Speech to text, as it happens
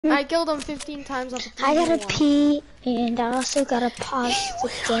I killed him 15 times off of 3 I gotta pee, and I also gotta pause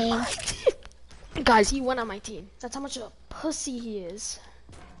the game. Guys, he went on my team. That's how much of a pussy he is.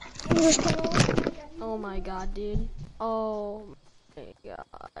 Oh my god, dude. Oh my god.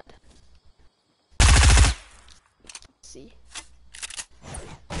 Let's see.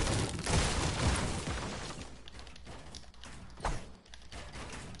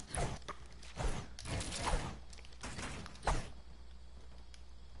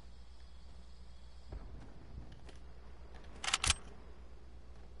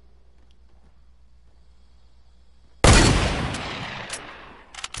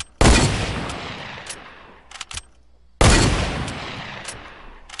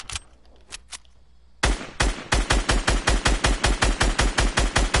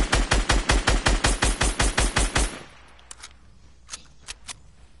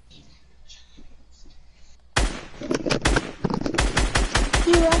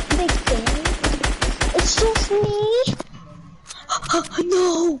 You left the game? It's just me?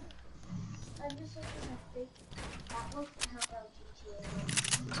 No! I'm just looking at big. That looks how about GTA.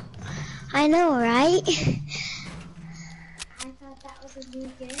 I know, right? I thought that was a new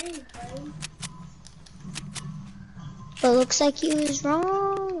game, buddy. But looks like he was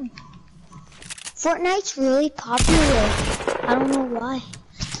wrong. Fortnite's really popular. I don't know why.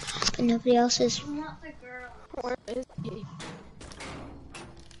 But nobody else is. I'm not the girl. Where is he?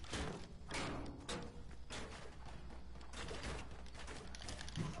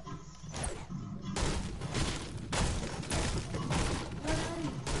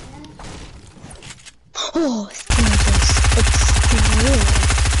 Oh, it's dangerous. It's real.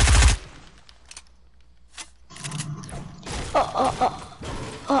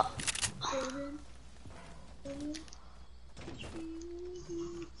 Oh.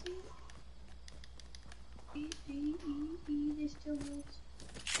 There's two moves.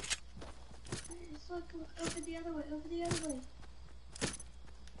 Just look over the other way, over the other way.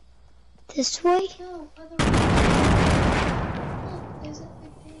 This way? No, other way. Look, there's a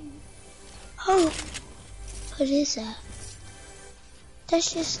big thing. Oh. What is that?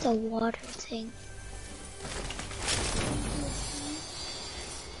 That's just a water thing.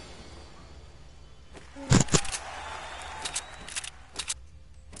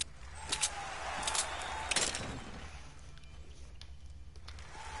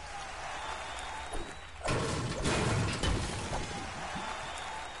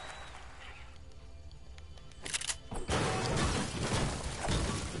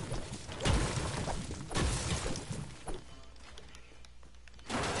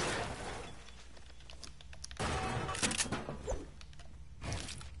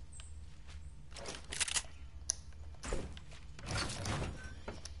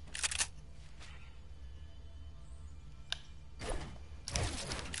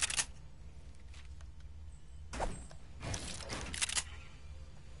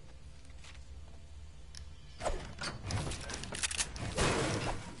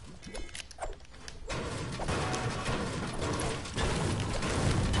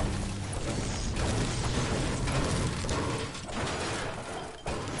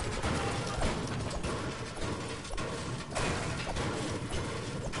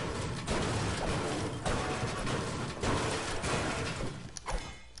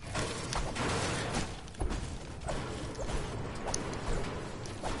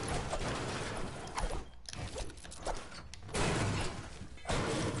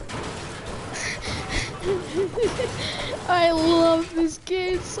 I love this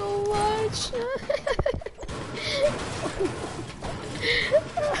game so much.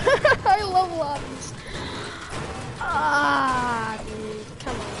 I love lobbies. Ah, dude,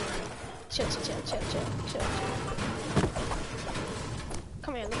 come on. Chill.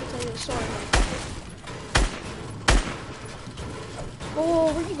 Come here, let me tell you a story.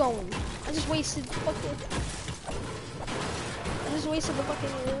 Oh, where you going? I just wasted the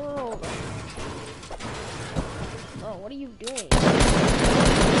fucking world. Oh, what are you doing?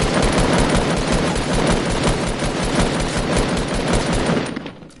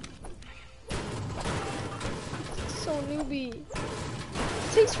 So newbie.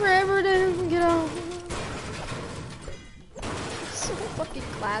 It takes forever to get out. So fucking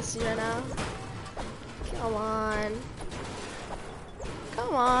classy right now. Come on.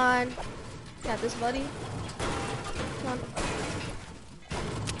 Come on. Got this, buddy. Come on.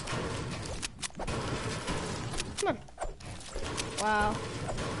 Come on. Wow.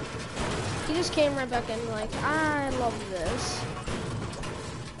 He just came right back in like, I love this.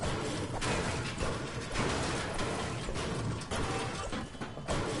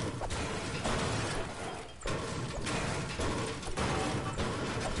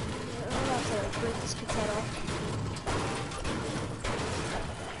 this kid's head off.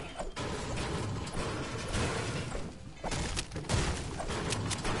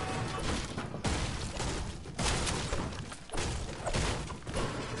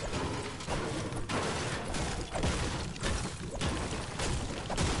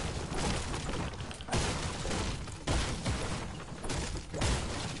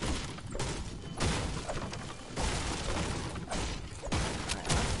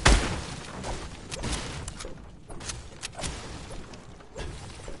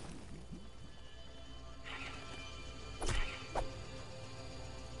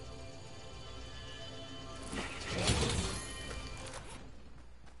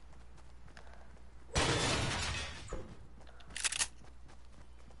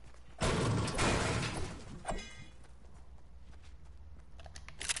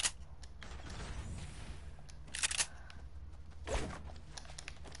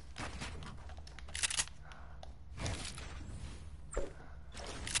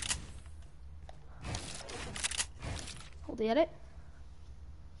 Hold the edit.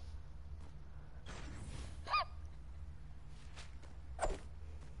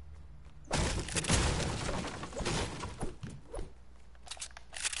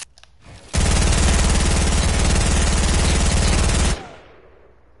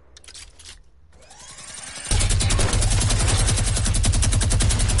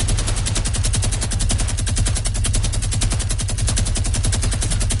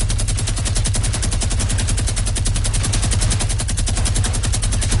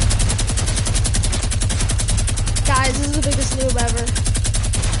 Guys, this is the biggest noob ever.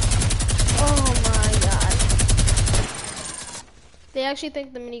 Oh my god. They actually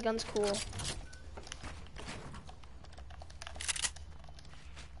think the minigun's cool.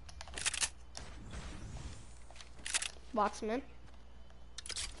 Boxman.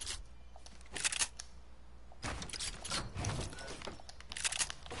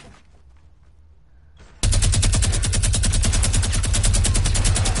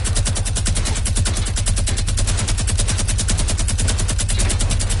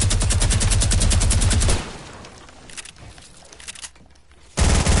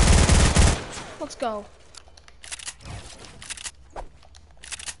 Let's go.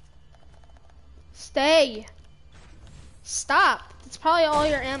 Stay. Stop. It's probably all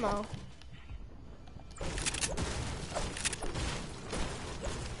your ammo.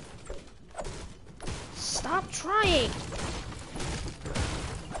 Stop trying.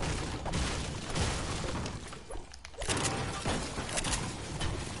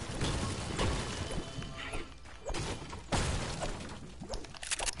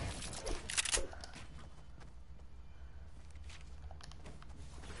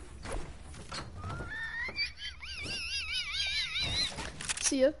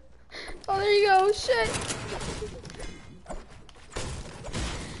 See ya. Oh, there you go. Shit.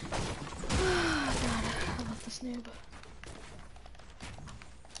 Oh, God, I love this noob.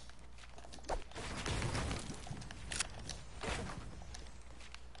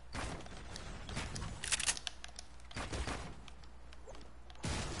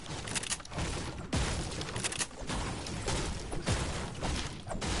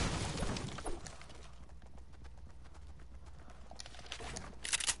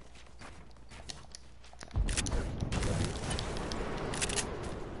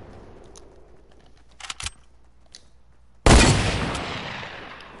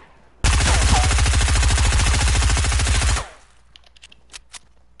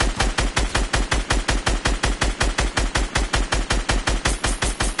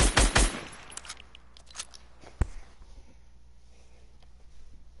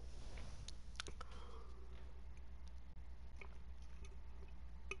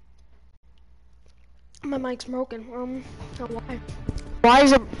 My mic's broken. Why? Why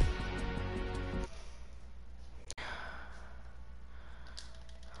is it?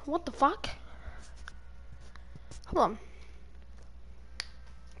 What the fuck? Hold on.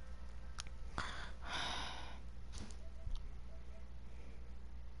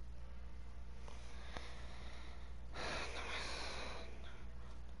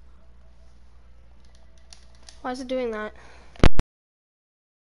 Why is it doing that?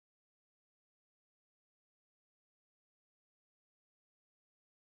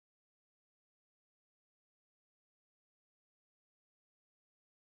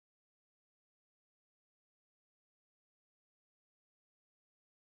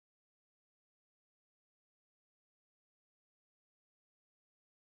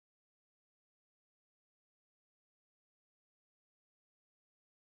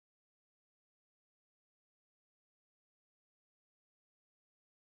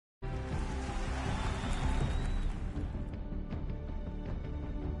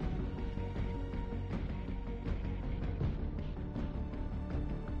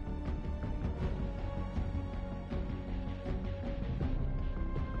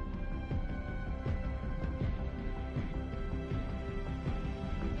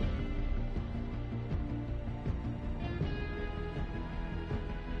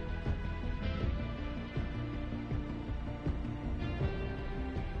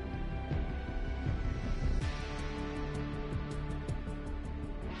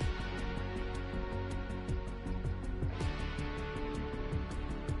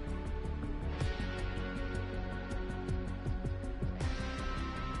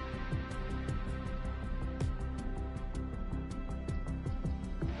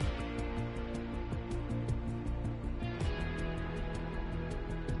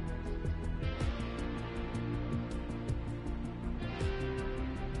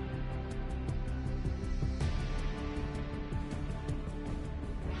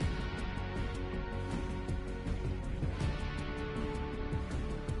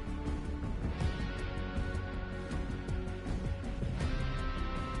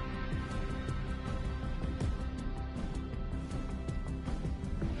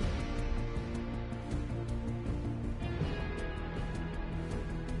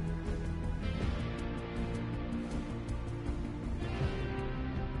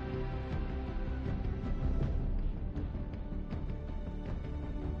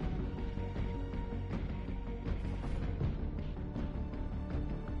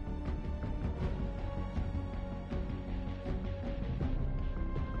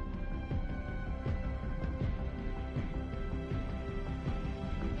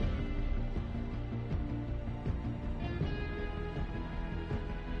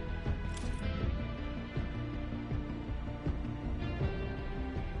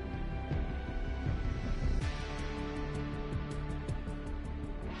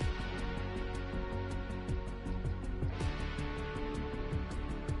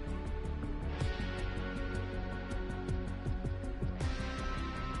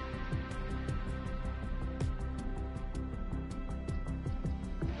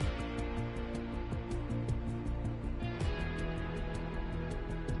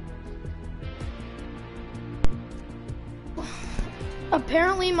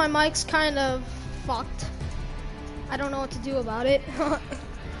 Apparently my mic's kind of fucked. I don't know what to do about it.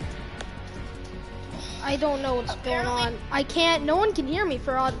 I don't know what's going on. I can't, no one can hear me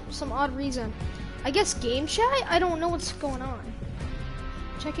for some odd reason. I guess game chat? I don't know what's going on.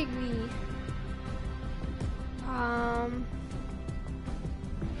 Checking the,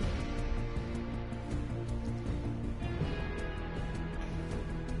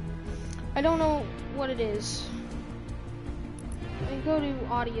 I don't know what it is. I go to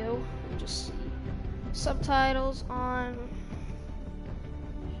audio and just see subtitles on.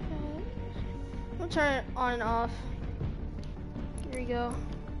 I'm gonna turn it on and off. Here we go.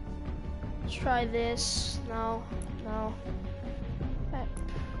 Let's try this. No.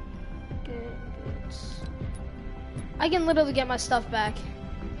 Good. I can literally get my stuff back.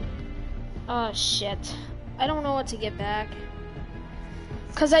 Oh shit. I don't know what to get back.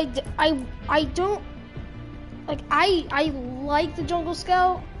 Cause I don't like I like the Jungle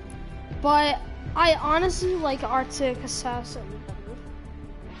Scout, but I honestly like Arctic Assassin better.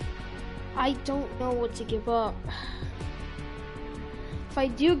 I don't know what to give up. If I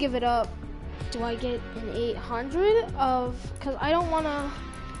do give it up, do I get an 800 of? Cause I don't wanna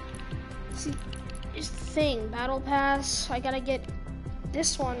see. Here's the thing, Battle Pass. I gotta get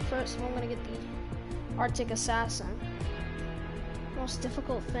this one first. So I'm gonna get the Arctic Assassin. Most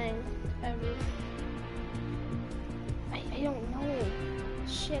difficult thing ever. I don't know.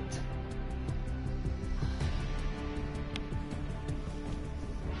 Shit.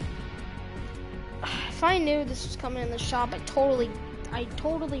 If I knew this was coming in the shop, I totally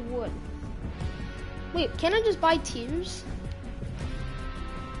would. Wait, can I just buy tiers?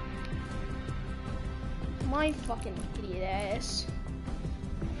 My fucking idiot ass.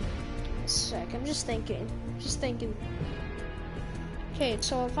 A sec, I'm just thinking. Okay,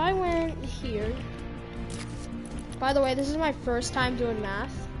 so if I went here, by the way, this is my first time doing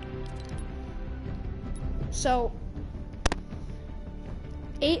math. So,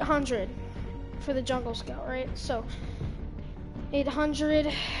 800 for the Jungle Scout, right? So,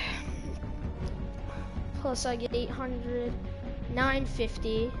 800 plus I get 800,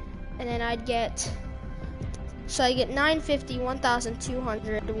 950, and then I'd get, so I get 950,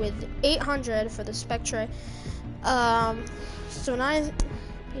 1,200 with 800 for the Spectre. So 9,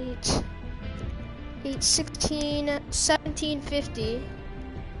 8, 16, 1750.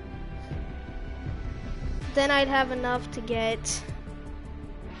 Then I'd have enough to get,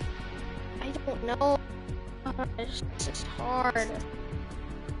 I don't know, it's just hard.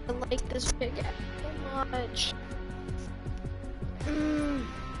 I like this big app so much.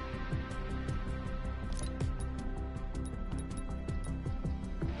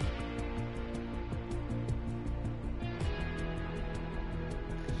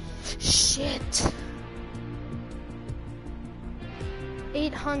 Shit.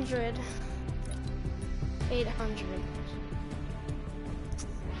 800.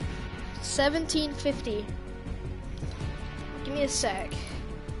 1750. Give me a sec.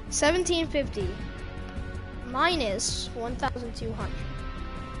 1750 minus 1,200.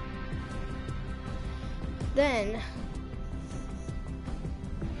 Then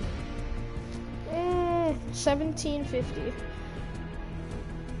 1750.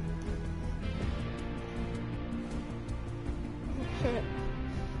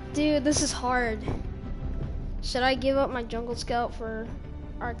 Dude, this is hard. Should I give up my Jungle Scout for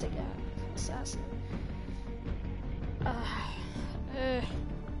Arctic Assassin?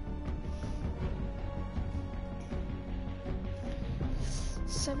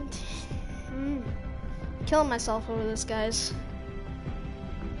 17. Killing myself over this, guys.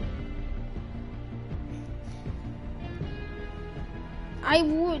 I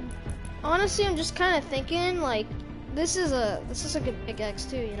would honestly, I'm just kind of thinking like this is a good pickaxe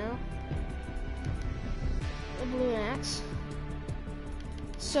too, you know, a balloon axe.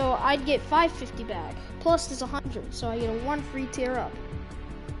 So I'd get 550 back plus there's 100, so I get a 1 free tier up.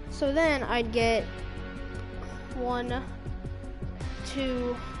 So then I'd get 1,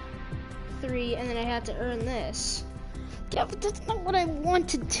 2, 3, and then I had to earn this. Yeah, but that's not what I want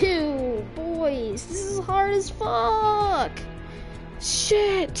to do, boys. This is hard as fuck.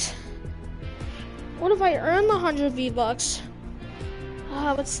 Shit. What if I earn the 100 V-Bucks?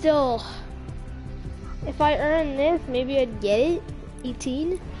 But still, if I earn this, maybe I'd get it.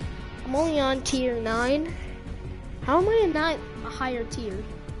 18. I'm only on tier 9. How am I not a higher tier?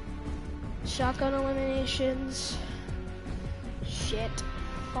 Shotgun eliminations. Shit.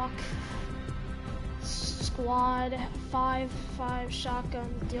 Fuck. Squad 5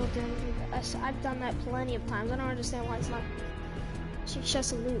 shotgun deal damage. I've done that plenty of times. I don't understand why it's not cheap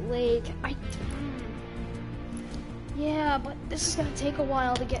chest of Loot Lake. Yeah, but this is gonna take a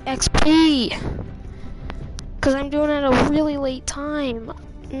while to get XP. Cause I'm doing it at a really late time.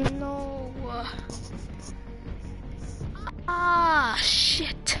 No. Ah,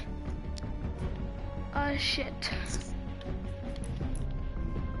 shit. Ah, shit.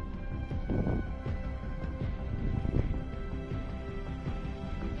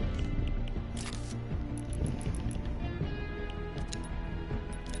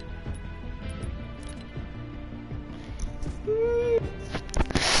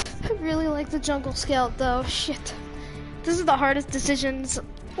 I really like the jungle scout though. Shit. This is the hardest decisions.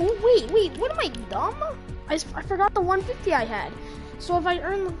 Oh, wait, what am I, dumb? I forgot the 150 I had. So if I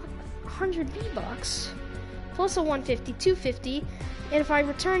earn 100 V-Bucks, plus a 150, 250, and if I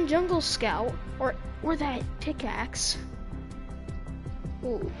return jungle scout, or that pickaxe.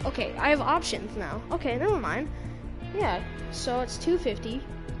 Ooh, okay, I have options now. Okay, never mind. Yeah, so it's 250.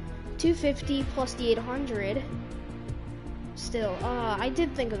 250 plus the 800. Still, I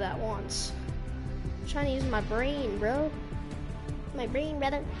did think of that once. I'm trying to use my brain, bro. My brain,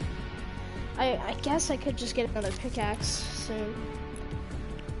 brother. I guess I could just get another pickaxe soon.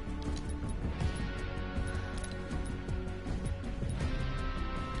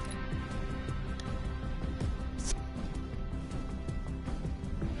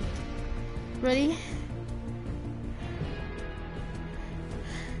 Ready?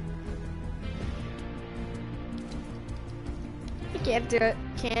 I can't do it.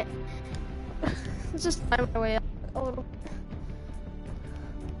 Can't. Let's just find my way up a little.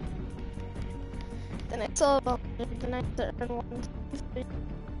 Then I still have 100. Then I have to earn 1, 2, 3.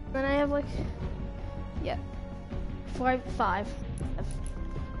 Then I have like, yeah, 5.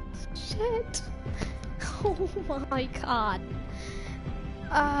 Shit. Oh my god.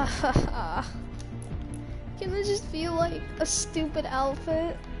 Can I just feel like a stupid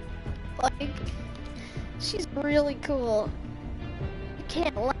outfit? Like, she's really cool. You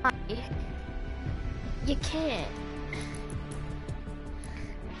can't lie. You can't.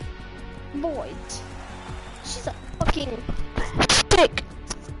 Boy, she's a fucking thick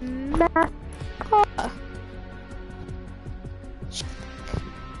mach. She,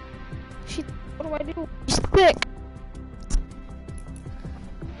 what do I do? She's thick.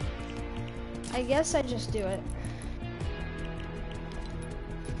 I guess I just do it.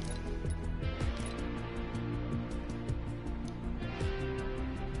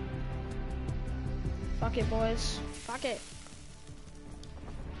 Fuck it, boys. Fuck it.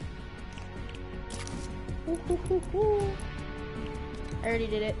 Ooh, ooh, ooh, ooh. I already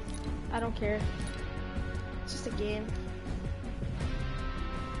did it. I don't care. It's just a game.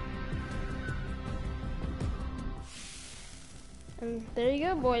 And there you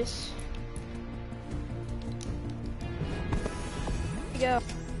go, boys. There you go.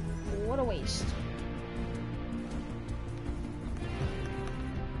 What a waste.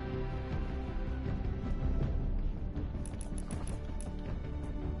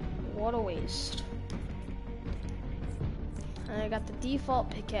 What a waste. And I got the default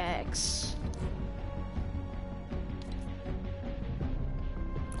pickaxe.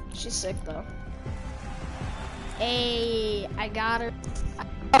 She's sick though. Hey, I got her. I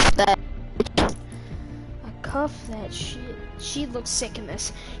cuffed that. I cuffed that shit. She'd look sick in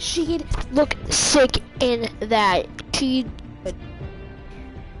this. She'd look sick in that. She'd.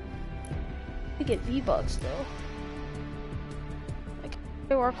 I get V-Bucks though.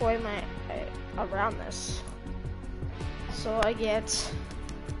 I work away around this. So I get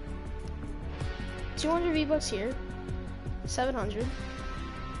 200 V-Bucks here, 700,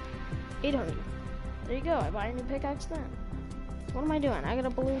 800. There you go, I buy a new pickaxe then. What am I doing? I got a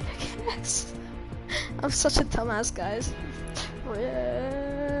blue pickaxe. I'm such a dumbass, guys.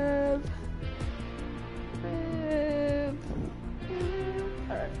 Rip.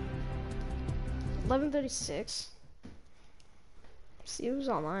 Alright. 11:36. See who's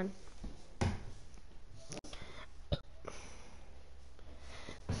online.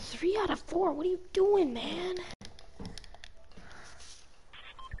 3 out of 4. What are you doing, man?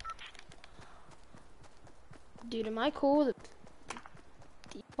 Dude, am I cool with a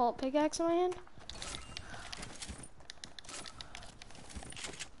default pickaxe in my hand?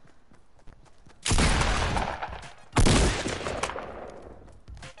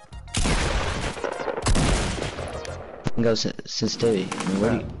 Go sensitivity. I mean,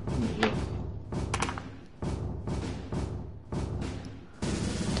 what do you?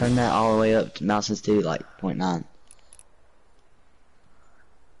 Turn that all the way up to mouse sensitivity like 0.9.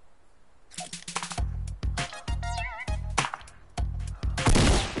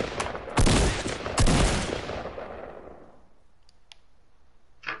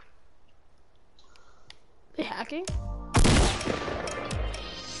 They hacked working?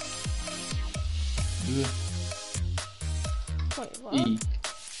 Yeah. Wait, what? E.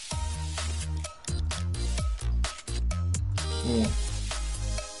 Yeah.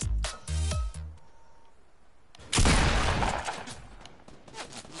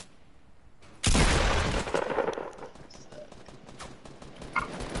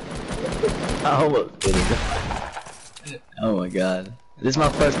 I almost did it. Oh my god. This is my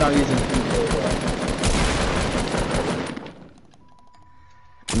first time using keyboard, bro.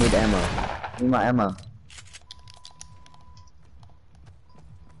 I need ammo. I need my ammo.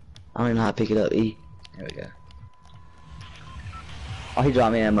 I don't even know how to pick it up. E. There we go. Oh, he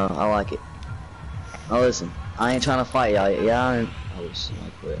dropped me ammo. I like it. Oh, listen. I ain't trying to fight y'all. Yeah, I ain't. Oh, shit, I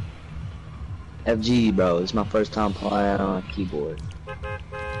quit. FG, bro. It's my first time playing on a keyboard.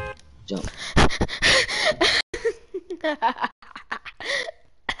 Jump.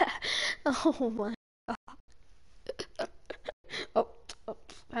 Oh my god. Oh, oh,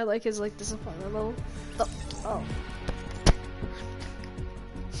 I like his like disappointment level. Oh, oh.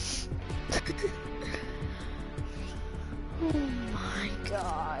 Oh my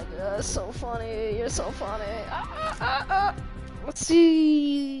god, that's so funny. You're so funny. Let's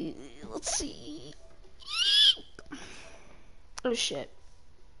see. Let's see. Oh shit.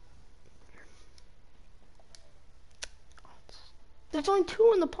 There's only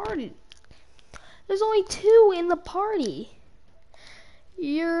 2 in the party. There's only 2 in the party.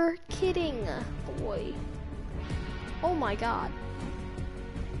 You're kidding, boy. Oh my god.